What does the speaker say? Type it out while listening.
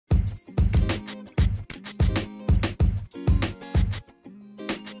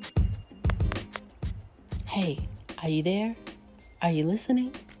Hey, are you there? Are you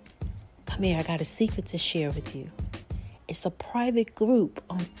listening? Come here, I got a secret to share with you. It's a private group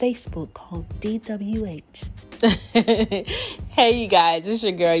on Facebook called DWH. Hey, you guys, it's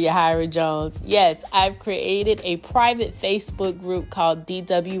your girl, Yahira Jones. Yes, I've created a private Facebook group called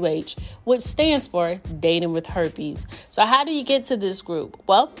DWH, which stands for Dating with Herpes. So how do you get to this group?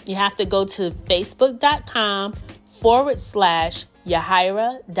 Well, you have to go to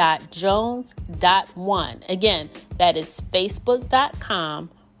facebook.com/Yahira.Jones.1. Again, that is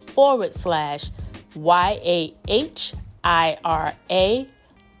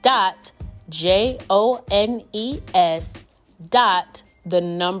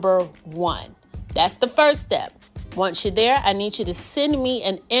That's the first step. Once you're there, I need you to send me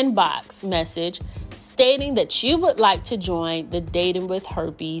an inbox message stating that you would like to join the Dating with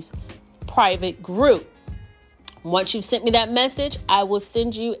Herpes private group. Once you've sent me that message, I will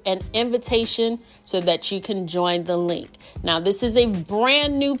send you an invitation so that you can join the link. Now, this is a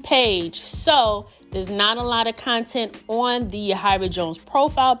brand new page, so there's not a lot of content on the Yahira Jones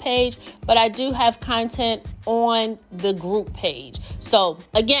profile page, but I do have content on the group page. So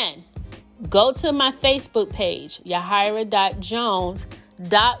again, go to my Facebook page,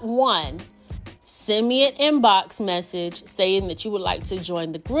 Yahira.Jones.1. Send me an inbox message saying that you would like to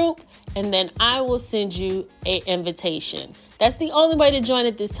join the group, and then I will send you an invitation. That's the only way to join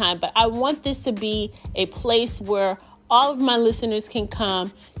at this time, but I want this to be a place where all of my listeners can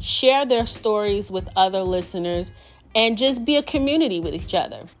come, share their stories with other listeners, and just be a community with each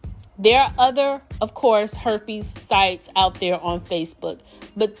other. There are other, of course, herpes sites out there on Facebook,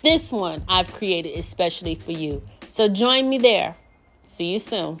 but this one I've created especially for you. So join me there. See you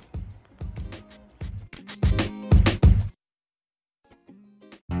soon.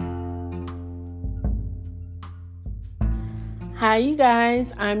 Hi, you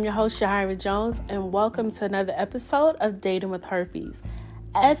guys. I'm your host, Yahira Jones, and welcome to another episode of Dating with Herpes.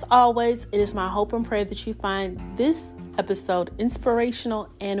 As always, it is my hope and prayer that you find this episode inspirational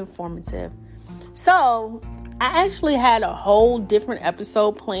and informative. So, I actually had a whole different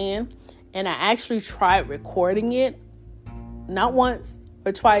episode planned, and I actually tried recording it, not once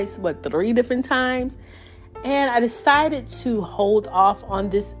or twice, but 3 different times. And I decided to hold off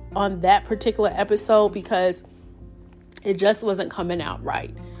on that particular episode because it just wasn't coming out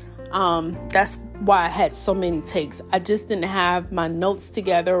right. That's why I had so many takes. I just didn't have my notes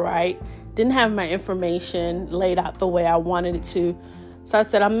together right. Didn't have my information laid out the way I wanted it to. So I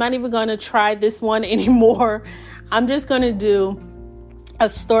said, I'm not even going to try this one anymore. I'm just going to do a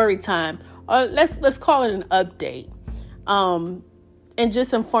story time. Or let's call it an update. And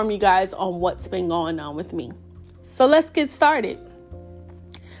just inform you guys on what's been going on with me. So let's get started.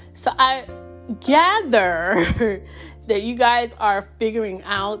 So I gather that you guys are figuring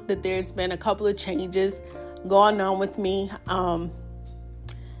out that there's been a couple of changes going on with me.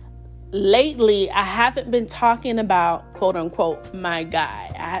 Lately, I haven't been talking about, quote unquote, my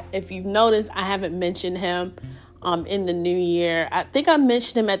guy. If you've noticed, I haven't mentioned him in the new year. I think I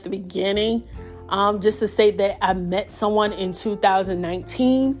mentioned him at the beginning, just to say that I met someone in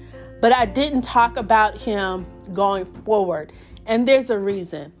 2019, but I didn't talk about him going forward. And there's a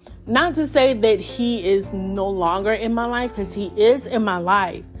reason. Not to say that he is no longer in my life, because he is in my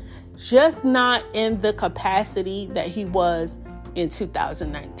life, just not in the capacity that he was in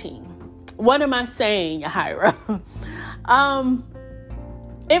 2019. What am I saying, Yahira?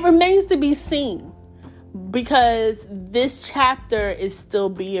 It remains to be seen, because this chapter is still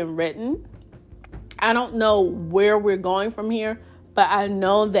being written. I don't know where we're going from here, but I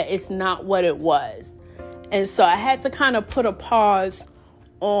know that it's not what it was. And so I had to kind of put a pause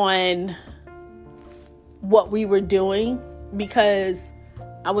on what we were doing, because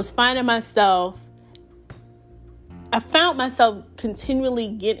I found myself continually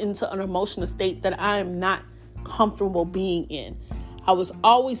get into an emotional state that I am not comfortable being in. I was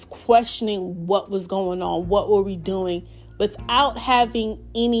always questioning what was going on, what were we doing, without having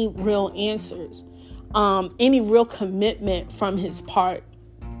any real answers, any real commitment from his part.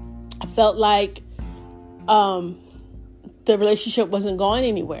 I felt like the relationship wasn't going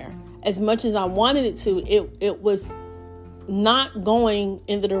anywhere. As much as I wanted it to, it was not going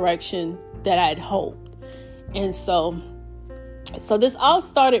in the direction that I'd hoped. And so this all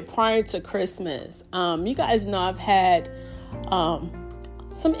started prior to Christmas. You guys know I've had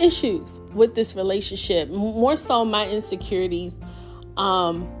some issues with this relationship, more so my insecurities.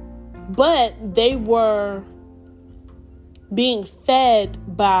 But they were being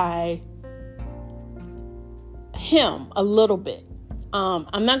fed by him a little bit.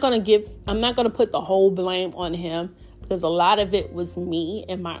 I'm not going to put the whole blame on him, because a lot of it was me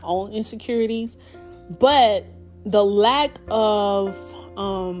and my own insecurities. But the lack of,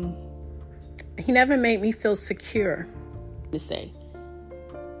 he never made me feel secure, to say.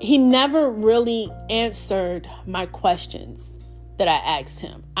 He never really answered my questions that I asked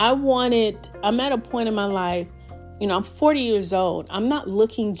him. I'm at a point in my life, I'm 40 years old. I'm not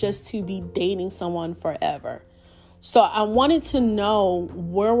looking just to be dating someone forever. So I wanted to know,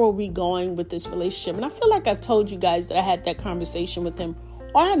 where were we going with this relationship? And I feel like I've told you guys that I had that conversation with him,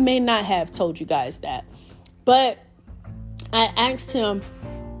 or I may not have told you guys that. But I asked him,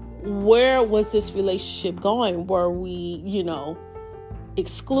 where was this relationship going? Were we,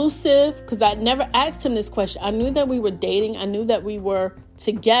 exclusive? Because I never asked him this question. I knew that we were dating. I knew that we were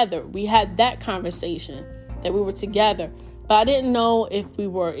together. We had that conversation that we were together. But I didn't know if we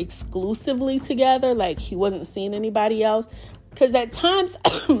were exclusively together, like he wasn't seeing anybody else. Because at times,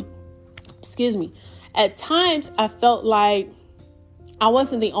 at times I felt like I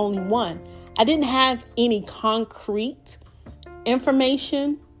wasn't the only one. I didn't have any concrete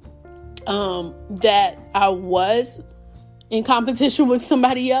information that I was in competition with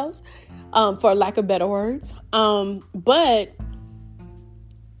somebody else, for lack of better words. But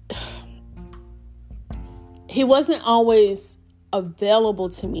he wasn't always available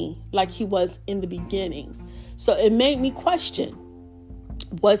to me like he was in the beginnings. So it made me question,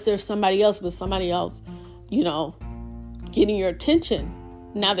 was there somebody else? Was somebody else, getting your attention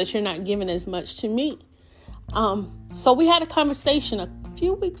now that you're not giving as much to me? So we had a conversation a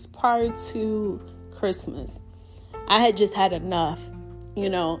few weeks prior to Christmas. I had just had enough,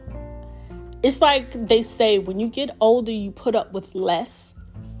 It's like they say, when you get older, you put up with less.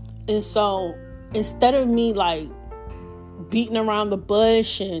 And so instead of me like beating around the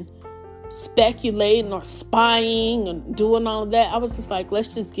bush and speculating or spying and doing all of that, I was just like,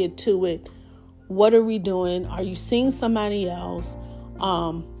 let's just get to it. What are we doing? Are you seeing somebody else?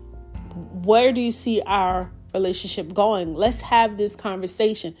 Where do you see our relationship going? Let's have this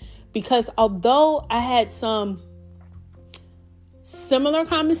conversation. Because although I had some similar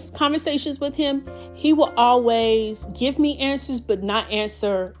conversations with him, he will always give me answers, but not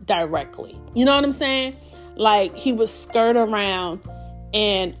answer directly. You know what I'm saying? Like he would skirt around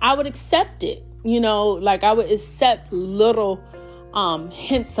and I would accept it, like I would accept little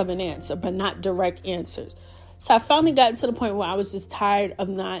hints of an answer, but not direct answers. So I finally got to the point where I was just tired of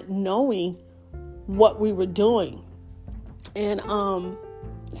not knowing what we were doing. And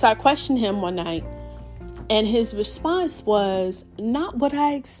so I questioned him one night, and his response was not what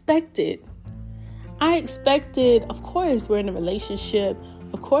I expected. I expected, of course, we're in a relationship.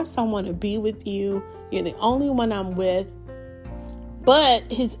 Of course, I want to be with you. You're the only one I'm with. But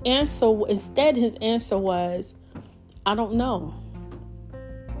his answer was, I don't know.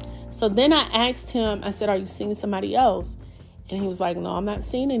 So then I asked him, I said, are you seeing somebody else? And he was like, no, I'm not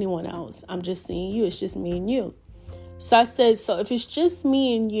seeing anyone else. I'm just seeing you. It's just me and you. So I said, so if it's just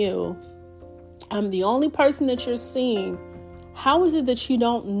me and you, I'm the only person that you're seeing, how is it that you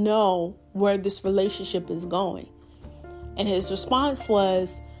don't know where this relationship is going? And his response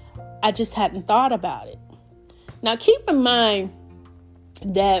was, I just hadn't thought about it. Now, keep in mind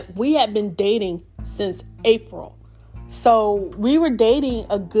that we had been dating since April. So we were dating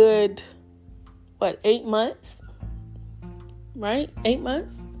a good, 8 months, right? 8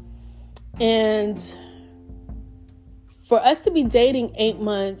 months. And for us to be dating 8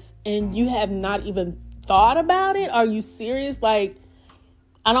 months and you have not even thought about it, are you serious? Like,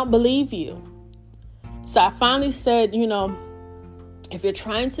 I don't believe you. So I finally said, if you're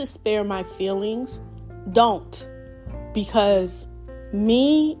trying to spare my feelings, don't. Because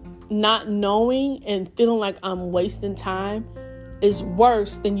me not knowing and feeling like I'm wasting time is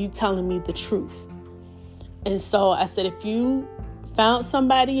worse than you telling me the truth. And so I said, if you found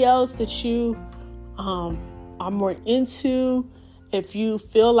somebody else that you are more into, if you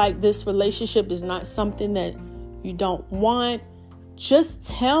feel like this relationship is not something that you don't want, just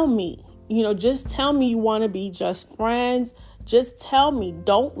tell me. Just tell me you want to be just friends. Just tell me.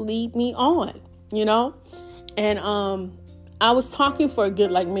 Don't lead me on, And I was talking for a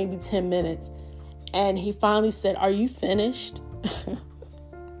good, maybe 10 minutes. And he finally said, are you finished?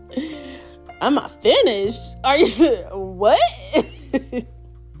 I'm not finished. Are you? What?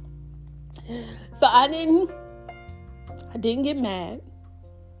 So I didn't get mad.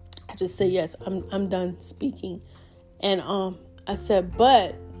 I just said, yes, I'm done speaking. And I said,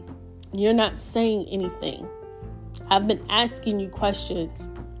 but you're not saying anything. I've been asking you questions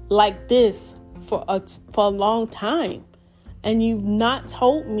like this for a long time. And you've not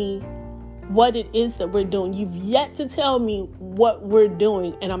told me what it is that we're doing. You've yet to tell me what we're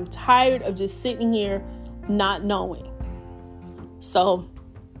doing. And I'm tired of just sitting here not knowing. So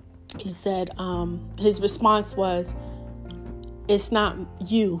he said, his response was, "It's not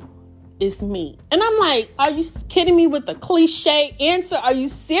you, it's me." And I'm like, are you kidding me with the cliche answer? Are you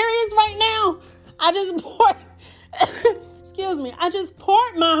serious right now? I just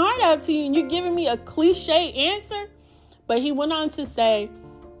poured my heart out to you and you're giving me a cliche answer? But he went on to say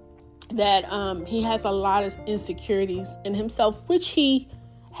that he has a lot of insecurities in himself, which he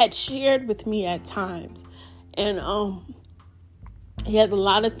had shared with me at times. And he has a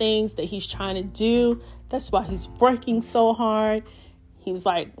lot of things that he's trying to do. That's why he's working so hard. He was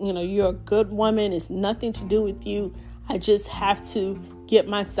like, you're a good woman. It's nothing to do with you. I just have to get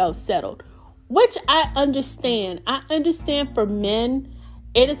myself settled, which I understand. I understand for men,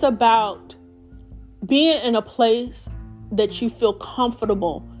 it is about being in a place that you feel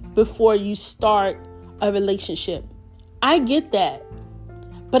comfortable before you start a relationship. I get that.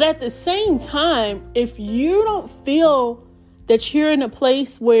 But at the same time, if you don't feel that you're in a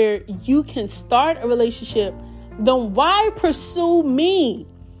place where you can start a relationship, then why pursue me?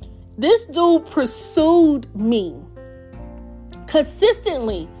 This dude pursued me.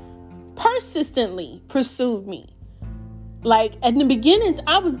 Persistently pursued me. Like, at the beginnings,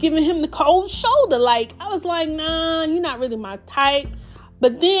 I was giving him the cold shoulder. Like, I was like, nah, you're not really my type.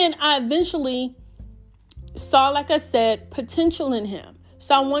 But then I eventually saw, like I said, potential in him.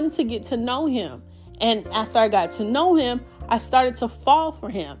 So I wanted to get to know him. And after I got to know him, I started to fall for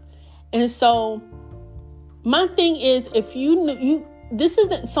him. And so my thing is, if this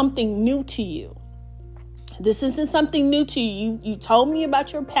isn't something new to you. This isn't something new to you. You told me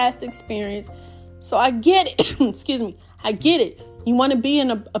about your past experience. So I get it. Excuse me. I get it. You want to be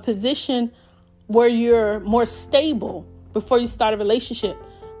in a position where you're more stable before you start a relationship.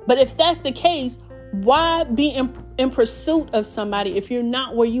 But if that's the case, why be in pursuit of somebody if you're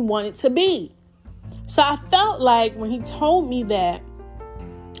not where you want it to be? So I felt like when he told me that,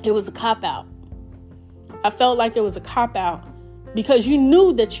 it was a cop-out. I felt like it was a cop-out because you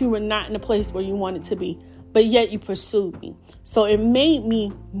knew that you were not in a place where you wanted to be, but yet you pursued me. So it made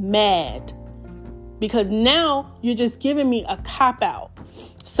me mad because now you're just giving me a cop-out.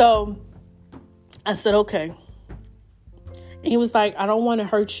 So I said, okay. And he was like, I don't want to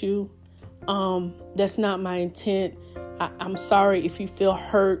hurt you. That's not my intent. I'm sorry if you feel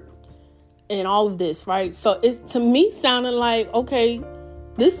hurt and all of this, right? So it to me sounded like, okay,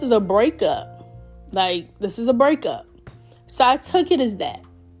 this is a breakup. Like, this is a breakup. So I took it as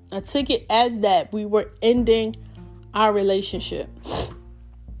that. We were ending our relationship.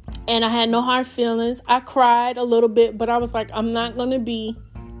 And I had no hard feelings. I cried a little bit, but I was like, I'm not going to be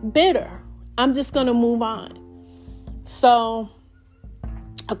bitter. I'm just going to move on. So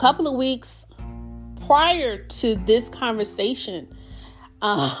a couple of weeks prior to this conversation,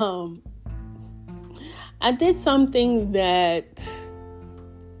 I did something that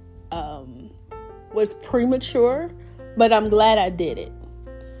was premature, but I'm glad I did it.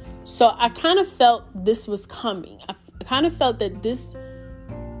 So I kind of felt this was coming. I kind of felt that this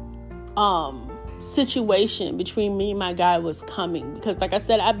situation between me and my guy was coming because, like I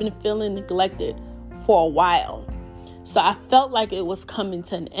said, I've been feeling neglected for a while. So I felt like it was coming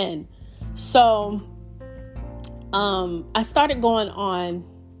to an end. So I started going on.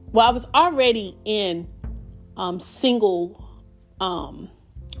 Well, I was already in single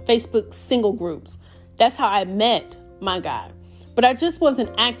Facebook single groups. That's how I met my guy. But I just wasn't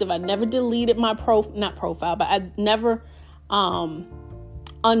active. I never deleted my profile, but I never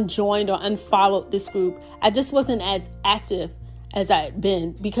unjoined or unfollowed this group. I just wasn't as active as I had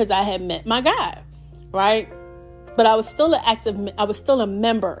been because I had met my guy, right? But I was still a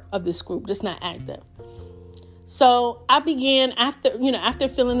member of this group, just not active. So I began after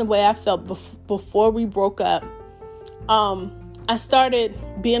feeling the way I felt before we broke up, I started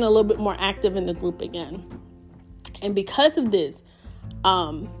being a little bit more active in the group again. And because of this,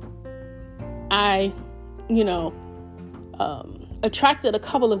 I attracted a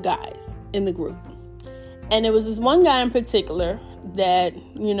couple of guys in the group. And there was this one guy in particular that,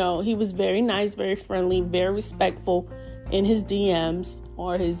 he was very nice, very friendly, very respectful in his DMs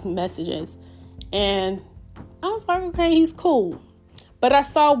or his messages. And I was like, okay, he's cool. But I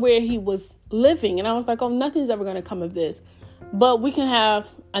saw where he was living and I was like, oh, nothing's ever going to come of this. But we can have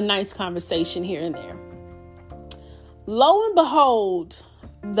a nice conversation here and there. Lo and behold,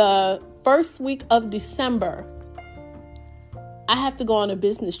 the first week of December, I have to go on a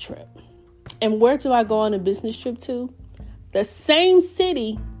business trip. And where do I go on a business trip to? The same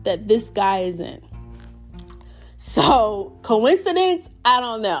city that this guy is in. So, coincidence? I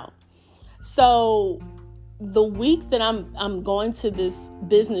don't know. So, the week that I'm going to this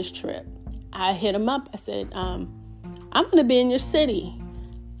business trip, I hit him up. I said, I'm going to be in your city.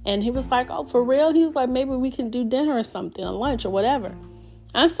 And he was like, oh, for real? He was like, maybe we can do dinner or something, or lunch or whatever.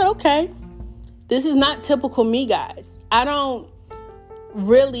 I said, okay. This is not typical me, guys. I don't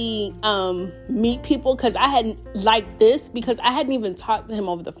really meet people because I hadn't like this because I hadn't even talked to him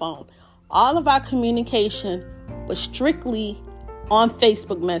over the phone. All of our communication was strictly on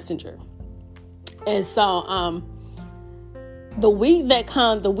Facebook Messenger. And so the week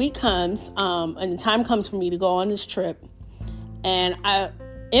comes and the time comes for me to go on this trip, and I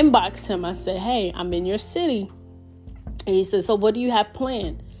inboxed him. I said, hey, I'm in your city. And he said, so what do you have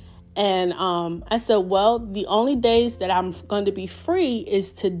planned? And I said, well, the only days that I'm going to be free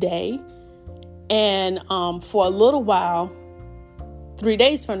is today and for a little while, 3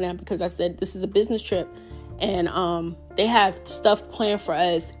 days from now, because I said this is a business trip, and they have stuff planned for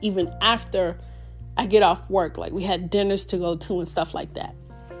us even after I get off work. Like we had dinners to go to and stuff like that.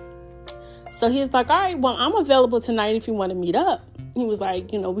 So he's like, all right, well, I'm available tonight if you want to meet up. He was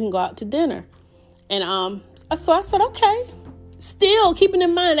like, we can go out to dinner. And so I said, okay. Still keeping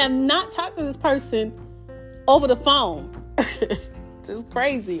in mind, I'm not talking to this person over the phone. Just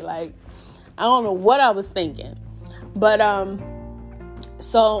crazy. Like, I don't know what I was thinking. But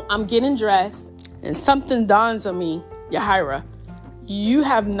so I'm getting dressed and something dawns on me. Yahira, you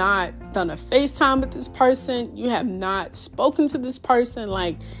have not done a FaceTime with this person. You have not spoken to this person.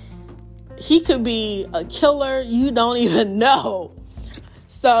 Like, he could be a killer. You don't even know.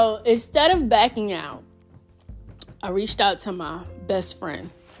 So instead of backing out, I reached out to my best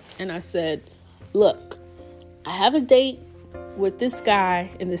friend and I said, look, I have a date with this guy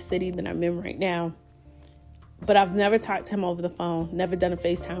in the city that I'm in right now, but I've never talked to him over the phone, never done a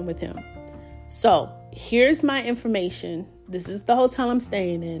FaceTime with him. So here's my information. This is the hotel I'm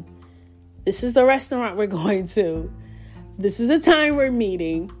staying in. This is the restaurant we're going to. This is the time we're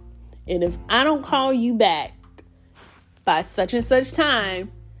meeting. And if I don't call you back by such and such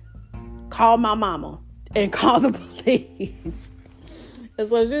time, call my mama and call the police. And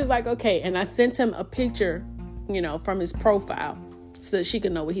so she was like, okay. And I sent him a picture, from his profile so that she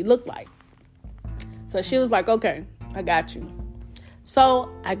could know what he looked like. So she was like, okay, I got you.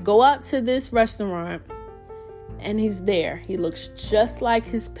 So I go out to this restaurant and he's there. He looks just like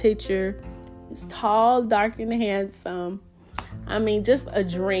his picture. He's tall, dark, and handsome. I mean, just a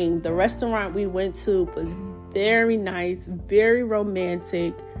dream. The restaurant we went to was very nice, very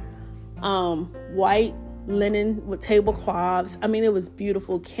romantic. White linen with tablecloths. I mean, it was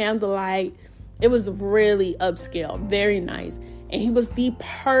beautiful. Candlelight. It was really upscale, very nice. And he was the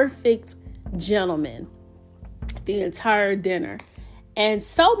perfect gentleman the entire dinner. And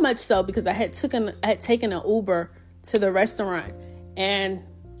so much so because I had taken an Uber to the restaurant and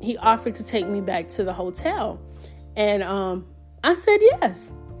he offered to take me back to the hotel. And I said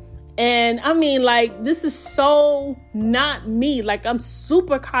yes. And I mean, like, this is so not me. Like, I'm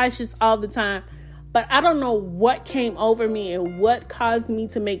super cautious all the time. But I don't know what came over me and what caused me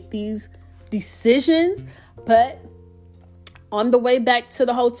to make these decisions. But on the way back to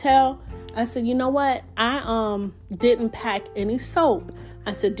the hotel, I said, you know what? I didn't pack any soap.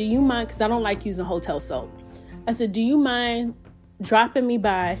 I said, do you mind? Because I don't like using hotel soap. I said, do you mind dropping me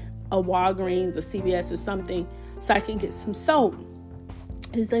by a Walgreens or CVS or something so I can get some soap?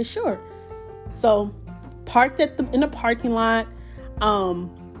 He said, sure. So parked in the parking lot.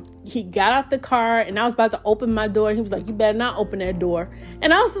 He got out the car and I was about to open my door. He was like, you better not open that door.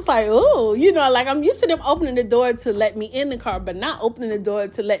 And I was just like, oh, like I'm used to them opening the door to let me in the car, but not opening the door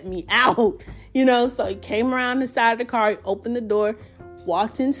to let me out, So he came around the side of the car, opened the door,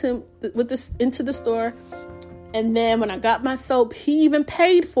 walked into the store. And then when I got my soap, he even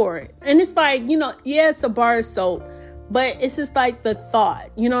paid for it. And it's like, yeah, it's a bar of soap, but it's just like the thought,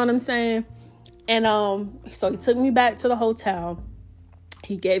 you know what I'm saying? And so he took me back to the hotel.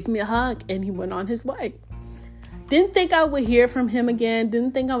 He gave me a hug and he went on his way. Didn't think I would hear from him again.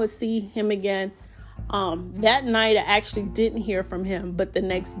 Didn't think I would see him again. That night, I actually didn't hear from him. But the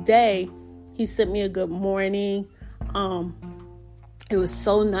next day, he sent me a good morning. It was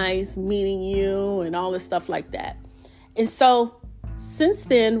so nice meeting you and all this stuff like that. And so since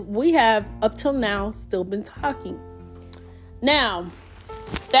then, we have, up till now, still been talking. Now,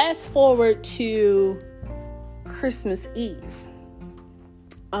 fast forward to Christmas Eve.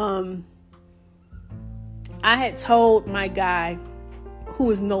 I had told my guy,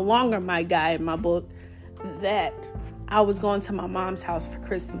 who is no longer my guy in my book, that I was going to my mom's house for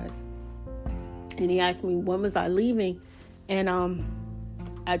Christmas. And he asked me, when was I leaving? And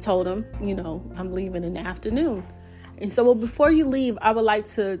I told him, I'm leaving in the afternoon. And so, well, before you leave, I would like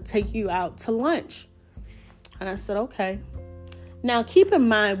to take you out to lunch. And I said, okay. Now, keep in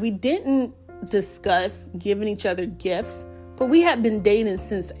mind, we didn't discuss giving each other gifts but we had been dating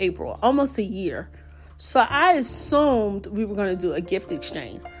since April, almost a year. So I assumed we were going to do a gift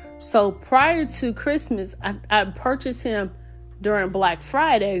exchange. So prior to Christmas, I purchased him during Black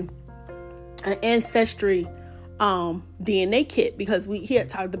Friday an Ancestry DNA kit, because he had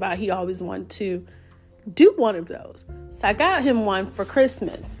talked about he always wanted to do one of those. So I got him one for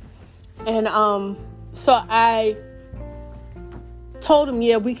Christmas. And so I told him,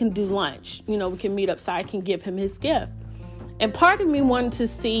 yeah, we can do lunch. We can meet up so I can give him his gift. And part of me wanted to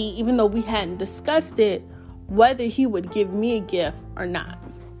see, even though we hadn't discussed it, whether he would give me a gift or not.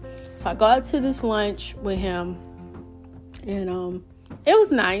 So I go out to this lunch with him, and it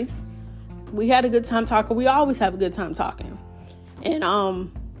was nice. We had a good time talking. We always have a good time talking.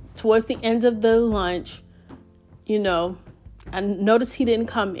 And towards the end of the lunch, I noticed he didn't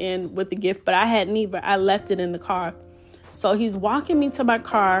come in with the gift, but I hadn't either. I left it in the car. So he's walking me to my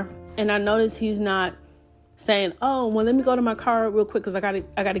car, and I noticed he's not saying, oh, well, let me go to my car real quick because I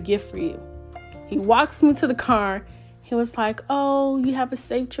got a gift for you. He walks me to the car. He was like, oh, you have a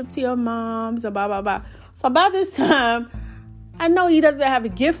safe trip to your mom's, and blah, blah, blah. So by this time, I know he doesn't have a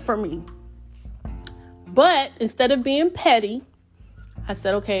gift for me. But instead of being petty, I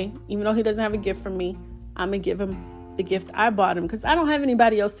said, okay, even though he doesn't have a gift for me, I'm going to give him the gift I bought him, because I don't have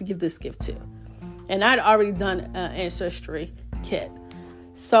anybody else to give this gift to. And I'd already done an Ancestry kit.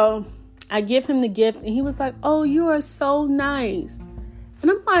 So I give him the gift, and he was like, oh, you are so nice.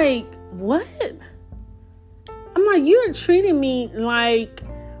 And I'm like, what? I'm like, you're treating me like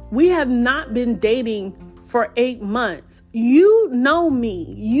we have not been dating for 8 months. You know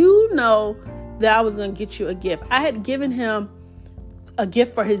me. You know that I was going to get you a gift. I had given him a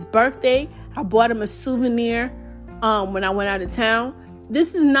gift for his birthday. I bought him a souvenir when I went out of town.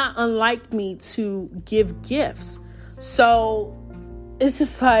 This is not unlike me to give gifts. So it's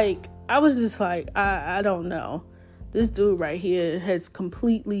just like, I was just like, I don't know. This dude right here has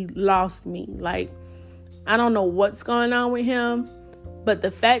completely lost me. Like, I don't know what's going on with him, but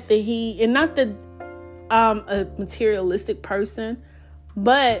the fact that and not that I'm a materialistic person,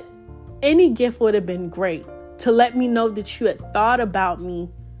 but any gift would have been great to let me know that you had thought about me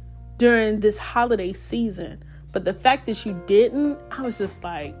during this holiday season. But the fact that you didn't, I was just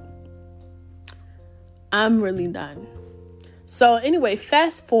like, I'm really done. So anyway,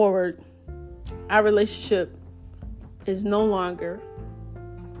 fast forward, our relationship is no longer.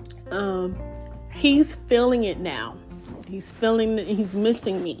 He's feeling it now. He's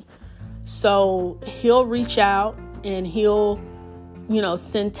missing me. So he'll reach out and he'll,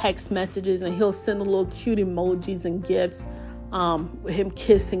 send text messages, and he'll send a little cute emojis and gifts. With him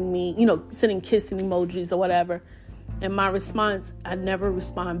kissing me, sending kissing emojis or whatever. And my response, I never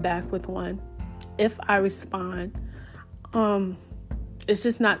respond back with one. If I respond, it's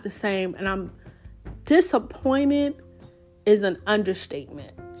just not the same. And I'm disappointed is an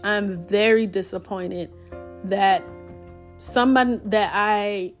understatement. I'm very disappointed that somebody that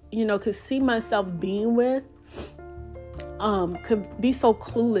I, could see myself being with, could be so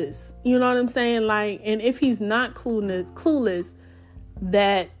clueless. You know what I'm saying? Like, and if he's not clueless,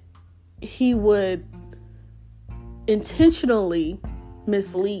 that he would intentionally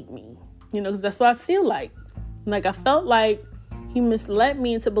mislead me. Because that's what I feel like. Like, I felt like he misled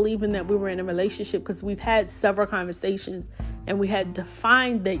me into believing that we were in a relationship, because we've had several conversations and we had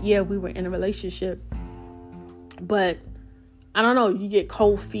defined that, yeah, we were in a relationship. But I don't know, you get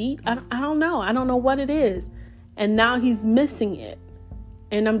cold feet. I don't know. I don't know what it is. And now he's missing it.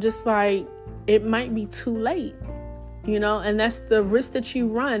 And I'm just like, it might be too late, and that's the risk that you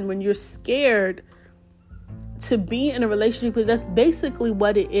run when you're scared to be in a relationship, because that's basically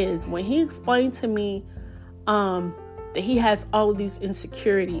what it is. When he explained to me that he has all of these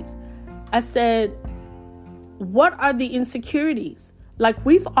insecurities, I said, what are the insecurities? Like,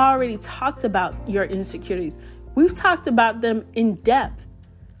 we've already talked about your insecurities. We've talked about them in depth.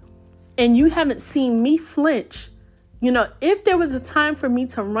 And you haven't seen me flinch. If there was a time for me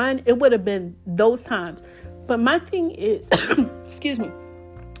to run, it would have been those times. But my thing is, excuse me,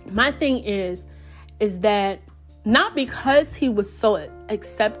 my thing is that not because he was so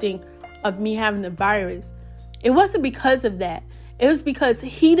accepting of me having the virus, it wasn't because of that. It was because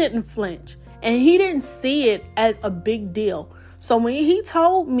he didn't flinch and he didn't see it as a big deal. So when he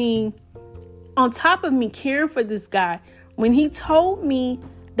told me, on top of me caring for this guy, when he told me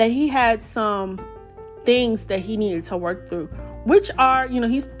that he had some things that he needed to work through, which are,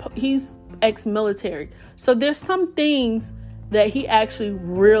 he's ex-military. So there's some things that he actually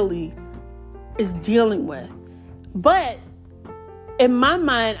really is dealing with. But in my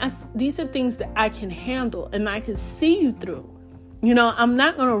mind, these are things that I can handle and I can see you through. I'm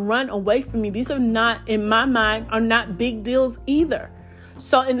not going to run away from you. These are not, in my mind, are not big deals either.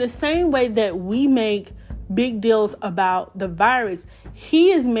 So in the same way that we make big deals about the virus,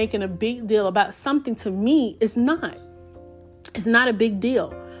 he is making a big deal about something to me is not. It's not a big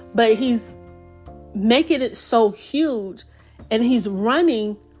deal, but he's making it so huge, and he's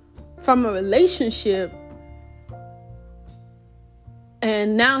running from a relationship.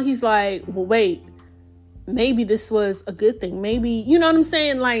 And now he's like, well, wait, maybe this was a good thing. Maybe, you know what I'm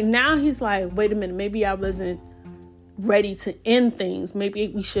saying? Like, now he's like, wait a minute, maybe I wasn't ready to end things. Maybe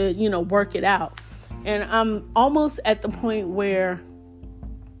we should, work it out. And I'm almost at the point where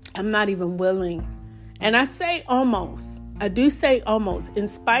I'm not even willing. And I say almost. I do say almost, in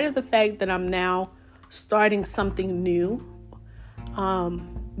spite of the fact that I'm now starting something new.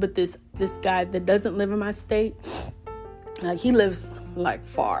 But this guy that doesn't live in my state, he lives like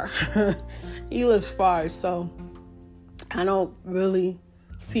far. He lives far, so I don't really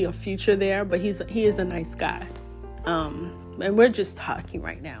see a future there. But he is a nice guy, and we're just talking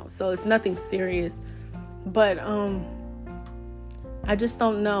right now, so it's nothing serious. But I just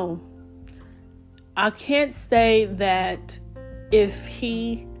don't know. I can't say that if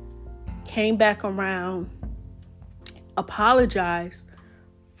he came back around, apologized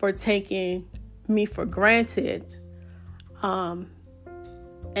for taking me for granted,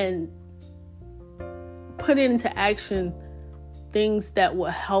 and put into action things that will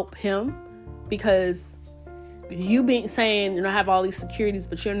help him, because you being saying, I have all these securities,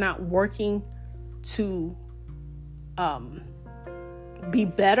 but you're not working to be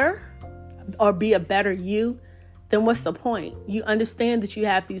better or be a better you, then what's the point? You understand that you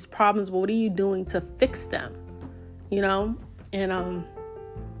have these problems, but what are you doing to fix them? And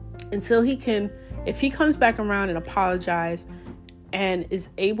until if he comes back around and apologize and is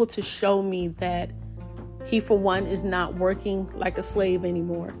able to show me that he, for one, is not working like a slave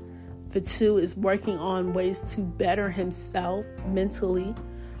anymore. For two, is working on ways to better himself mentally,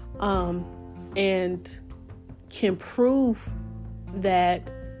 and can prove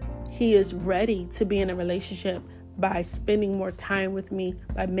that he is ready to be in a relationship by spending more time with me,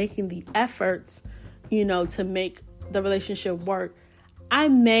 by making the efforts, to make the relationship work, I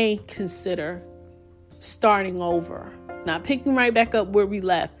may consider starting over. Not picking right back up where we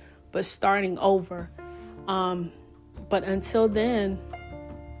left, but starting over. But until then,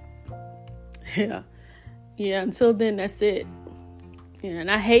 until then, that's it.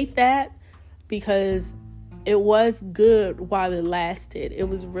 And I hate that, because it was good while it lasted. It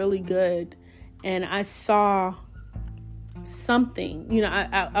was really good. And I saw something,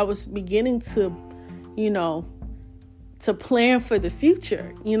 I was beginning to, to plan for the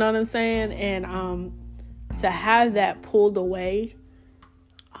future. You know what I'm saying? And to have that pulled away,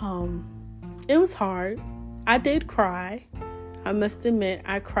 it was hard. I did cry. I must admit,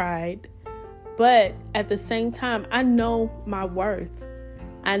 I cried. But at the same time, I know my worth.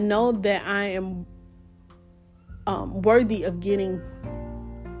 I know that I am worthy of getting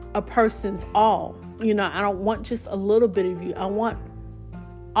a person's all. I don't want just a little bit of you. I want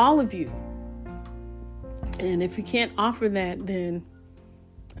all of you. And if you can't offer that, then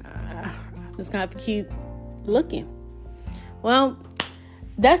I'm just going to have to keep looking. Well,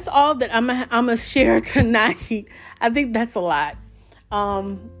 that's all that I'm gonna share tonight. I think that's a lot.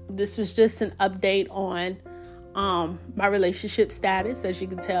 This was just an update on my relationship status. As you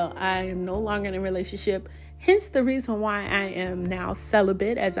can tell, I am no longer in a relationship. Hence the reason why I am now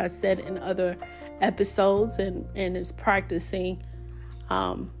celibate, as I said in other episodes, and is practicing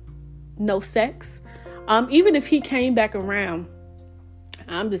no sex. Even if he came back around,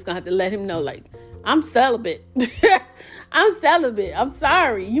 I'm just gonna have to let him know, like, I'm celibate. I'm celibate. I'm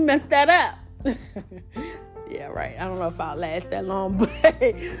sorry. You messed that up. Yeah, right. I don't know if I'll last that long,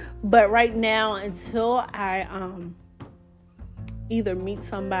 but right now, until I either meet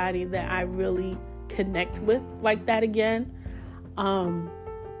somebody that I really connect with like that again, I'm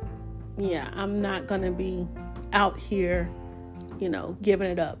not going to be out here, giving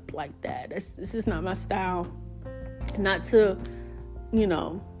it up like that. This is not my style. Not to,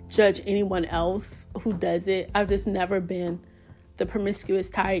 judge anyone else who does it. I've just never been the promiscuous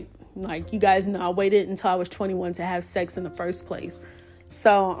type. Like, you guys know, I waited until I was 21 to have sex in the first place.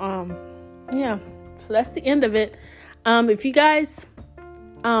 So, so that's the end of it. If you guys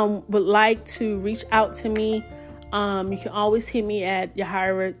would like to reach out to me, you can always hit me at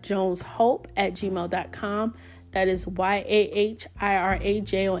yahirajoneshope@gmail.com. That is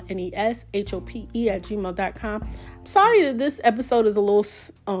YAHIRAJONESHOPE@gmail.com. I'm sorry that this episode is a little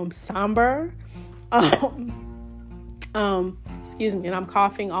somber. Excuse me, and I'm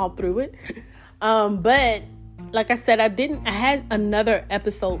coughing all through it. But like I said, I had another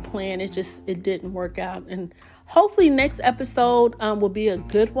episode planned. It didn't work out. And hopefully next episode will be a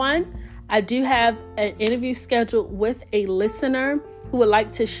good one. I do have an interview scheduled with a listener who would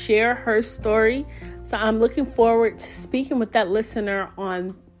like to share her story. So I'm looking forward to speaking with that listener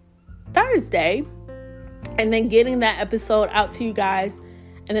on Thursday and then getting that episode out to you guys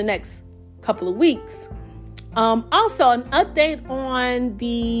in the next couple of weeks. Also, an update on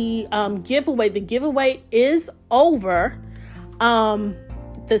the giveaway. The giveaway is over.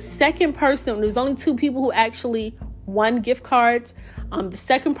 The second person, there was only 2 people who actually won gift cards. The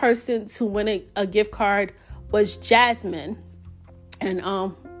second person to win a gift card was Jasmine. And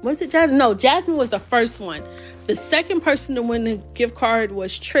was it Jasmine? No, Jasmine was the first one. The second person to win the gift card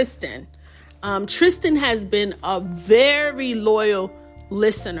was Tristan. Tristan has been a very loyal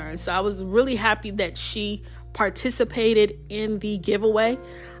listener. So I was really happy that she participated in the giveaway.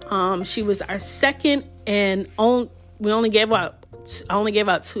 She was our second, and I only gave out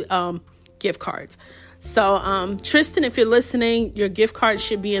 2 gift cards. So Tristan, if you're listening, your gift card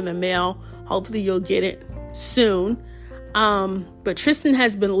should be in the mail. Hopefully you'll get it soon. But Tristan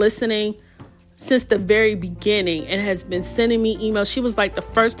has been listening since the very beginning and has been sending me emails. She was like the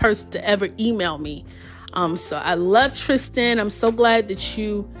first person to ever email me. So I love Tristan. I'm so glad that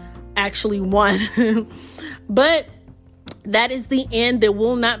you actually won. But that is the end. There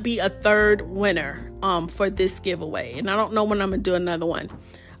will not be a third winner for this giveaway. And I don't know when I'm going to do another one.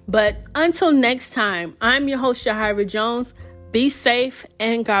 But until next time, I'm your host, Shahira Jones. Be safe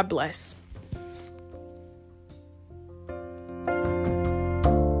and God bless.